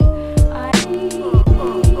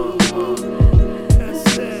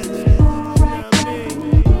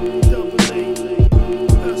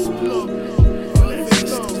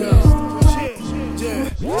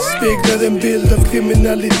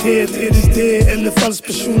realitet. Är det eller falsk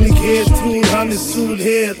personlighet? Tror han är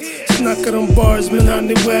solhet. Snackar om bars men han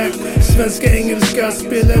är wack. Svenska, engelska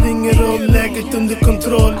spelar ingen roll. Läget under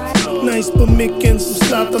kontroll. Nice på micken som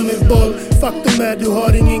slattar med boll. Faktum är du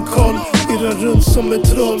har ingen koll. Irrar runt som ett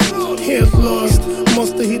troll. Helt lost.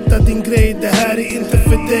 Måste hitta din grej, det här är inte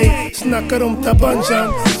för dig. Snackar om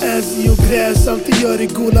tabanjan, äsi och gräs. Alltid gör det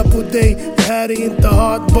gola på dig. Det här är inte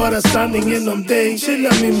hat, bara sanningen om dig. Chilla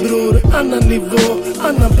min bror, annan nivå,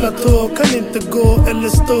 annan platå. Kan inte gå eller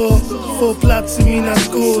stå. Få plats i mina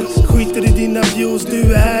skor. Skiter i dina views, du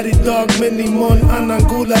är här idag. Men imorgon annan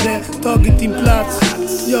golare tagit din plats.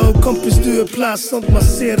 Yo kompis, du är plats. Sånt man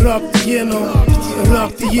ser rakt igenom.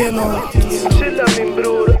 Rakt igenom. Chilla min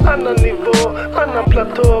bror, annan nivå, annan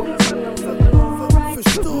platå.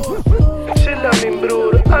 Chilla min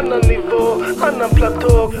bror, annan nivå, annan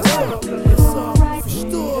platå.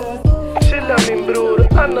 Chilla min bror,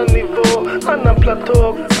 annan nivå, annan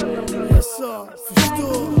platå.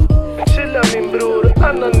 Chilla min bror,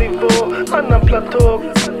 annan nivå, annan platå.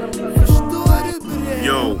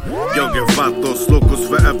 Yo, jag är vatos, locos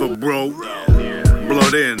forever bro.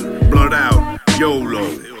 Blood in, blood out, YOLO.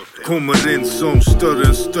 Kommer in som större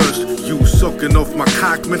än störst. You sucking off my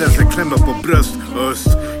cock medan jag klämmer på bröst.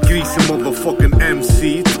 Öst, grisen motherfucking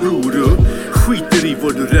MC, tror du? Skiter i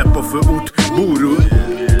vad du rappar för ort, bor du?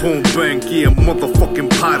 På en bänk i en motherfucking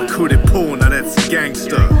park. Hur det på när det är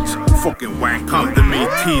gangster. Fucking wank,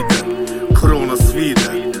 pandemi-tiden, corona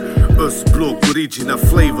svider. Östblock, original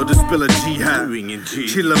flavor, du spelar G här.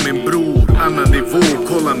 Chilla min bror, annan nivå.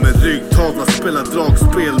 Kolla med ryggtavla, spela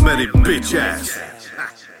dragspel med din bitch ass.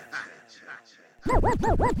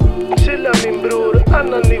 Chilla min bror,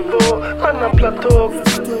 annan nivå, annan platå.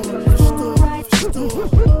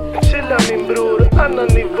 Chilla min bror, annan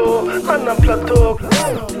nivå, annan platå.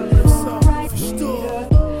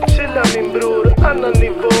 Chilla min bror, annan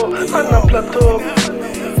nivå, annan platå.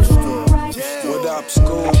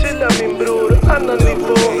 Chilla min bror, annan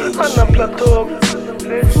nivå, annan platå.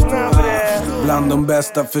 Bland de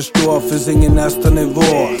bästa förstår, finns ingen nästa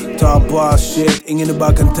nivå. Ta på all shit, ingen är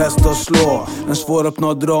bara kan testa och slå. En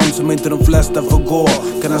svåruppnådd dröm som inte de flesta får gå.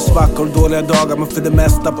 Kan ha svackor och dåliga dagar men för det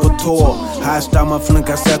mesta på tå. Härstammar från en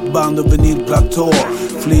kassettband och vinylplatå.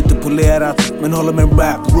 Flyter polerat men håller med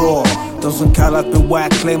rap raw. De som kallat mig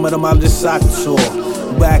wack claimar de aldrig sagt så.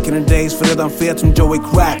 Back in the days för redan fet som Joey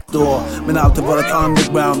Crack då. Men alltid varit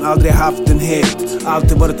underground, aldrig haft en hit.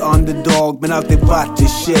 Alltid varit underdog, men alltid varit i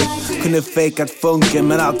shit. Kunde fejkat funken,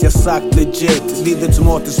 men allt jag sagt legit. Livet som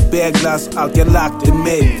återspeglas, allt jag lagt är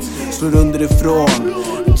mitt. Slår underifrån,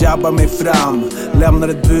 jabbar mig fram. Lämnar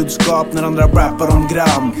ett budskap när andra rappar om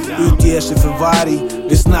gram. Utger sig för varg,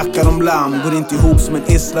 vi snackar om lamm. Går inte ihop som en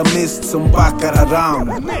islamist som backar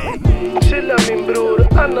haram. Chilla min bror,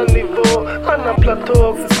 annan nivå, annan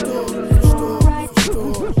platå.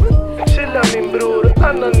 Chilla min bror,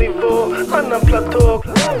 annan nivå, annan platå.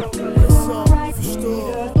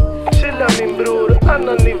 Chilla min bror,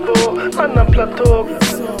 annan nivå, annan platå.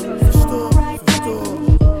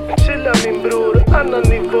 Chilla min bror, annan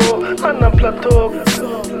nivå, annan platå.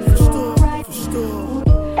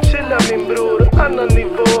 Chilla min bror, annan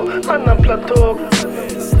nivå, annan platå.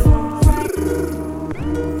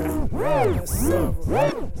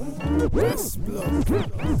 Östblockarn,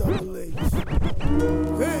 double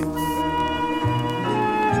H.